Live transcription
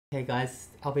Hey guys,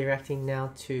 I'll be reacting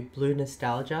now to Blue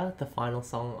Nostalgia, the final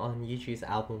song on Yuju's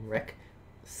album Wreck.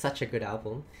 Such a good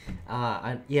album.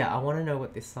 I want to know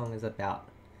what this song is about.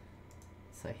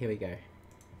 So here we go.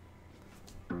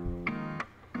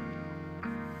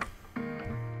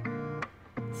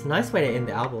 It's a nice way to end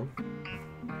the album.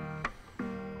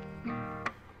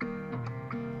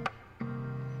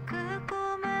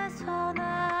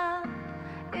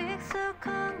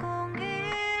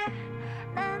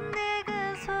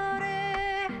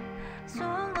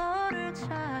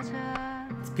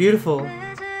 It's beautiful.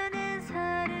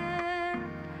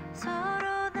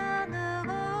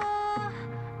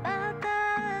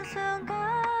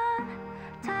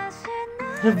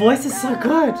 Her voice is so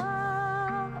good.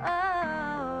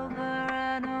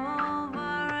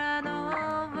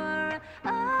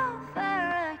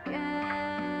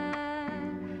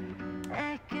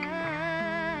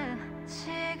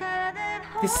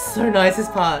 This is so nice, this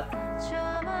part.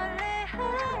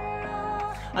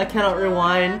 I cannot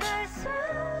rewind.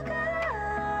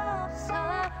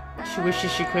 She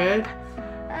wishes she could.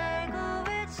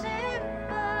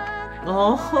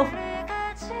 Oh,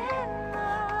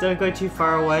 don't go too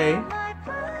far away.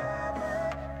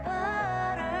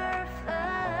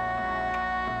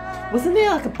 Wasn't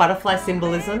there like a butterfly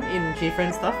symbolism in G-Friend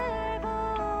and stuff?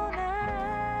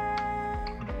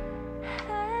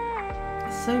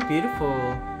 It's so beautiful.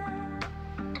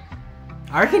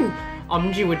 I reckon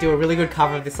Omji would do a really good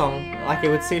cover of this song. Like, it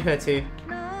would suit her too.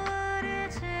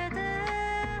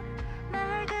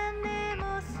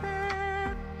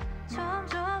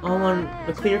 Oh, when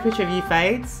the clear picture of you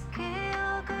fades.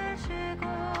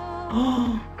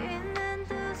 Oh,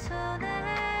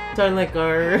 don't let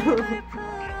go.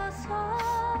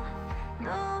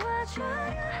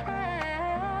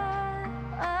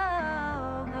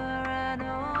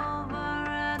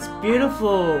 It's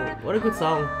beautiful. What a good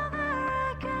song.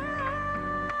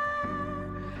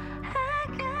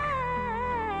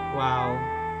 Wow.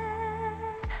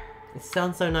 It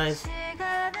sounds so nice.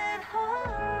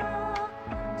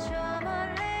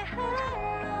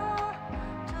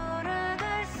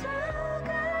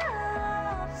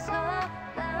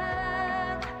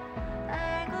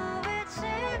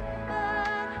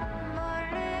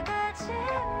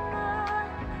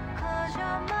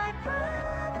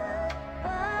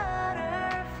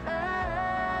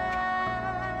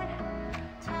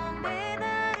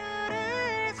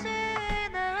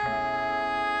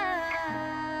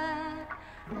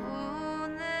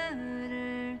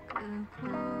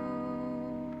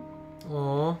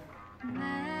 Aww.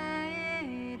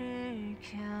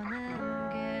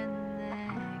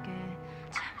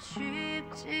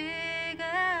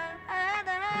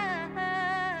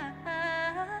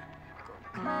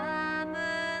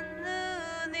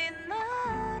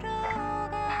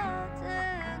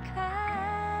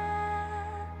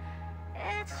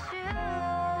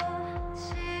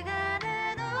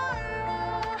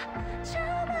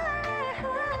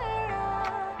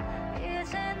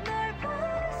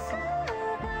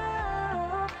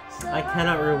 I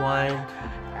cannot rewind.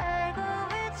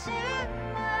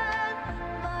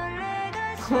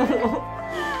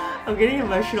 I'm getting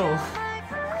emotional.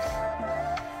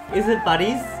 Is it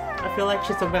buddies? I feel like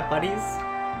she's talking about buddies.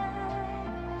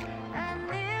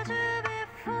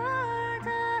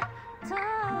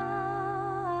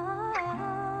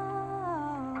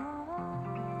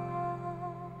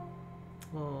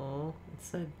 Oh, it's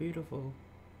so beautiful.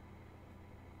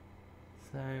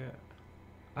 So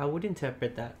I would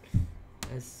interpret that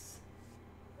as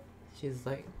she's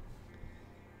like,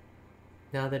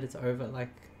 now that it's over, like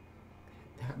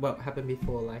what happened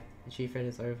before, like G-Friend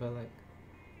is over, like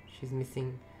she's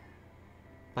missing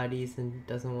buddies and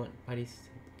doesn't want buddies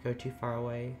to go too far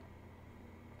away.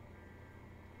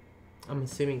 I'm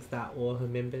assuming it's that, or her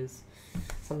members,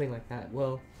 something like that.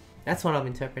 Well, that's what I'm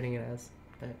interpreting it as,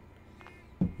 but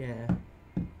yeah,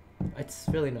 it's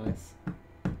really nice.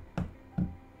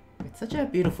 It's such a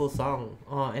beautiful song.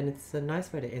 Oh, and it's a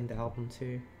nice way to end the album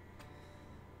too.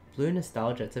 Blue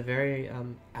Nostalgia. It's a very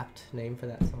apt name for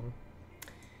that song.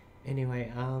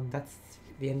 Anyway, that's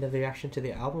the end of the reaction to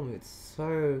the album. It's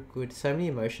so good. So many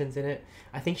emotions in it.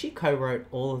 I think she co-wrote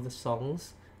all of the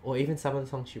songs, or even some of the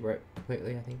songs she wrote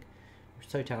completely, I think.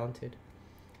 So talented.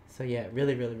 So yeah,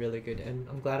 really, really, really good. And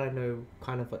I'm glad I know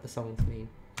kind of what the songs mean.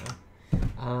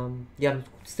 Yeah, I'm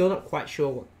still not quite sure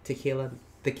what the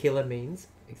killer means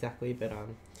exactly, but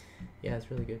yeah, it's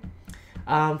really good.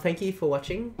 Thank you for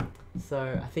watching.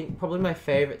 So I think probably my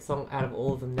favorite song out of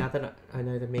all of them, now that I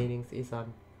know the meanings, is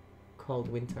Cold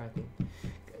Winter, I think.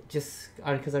 Just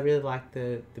because I really like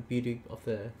the beauty of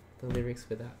the lyrics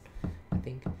with that, I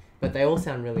think. But they all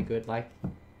sound really good. Like,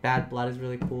 Bad Blood is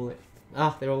really cool.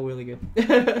 They're all really good.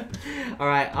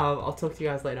 Alright, I'll talk to you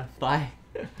guys later. Bye.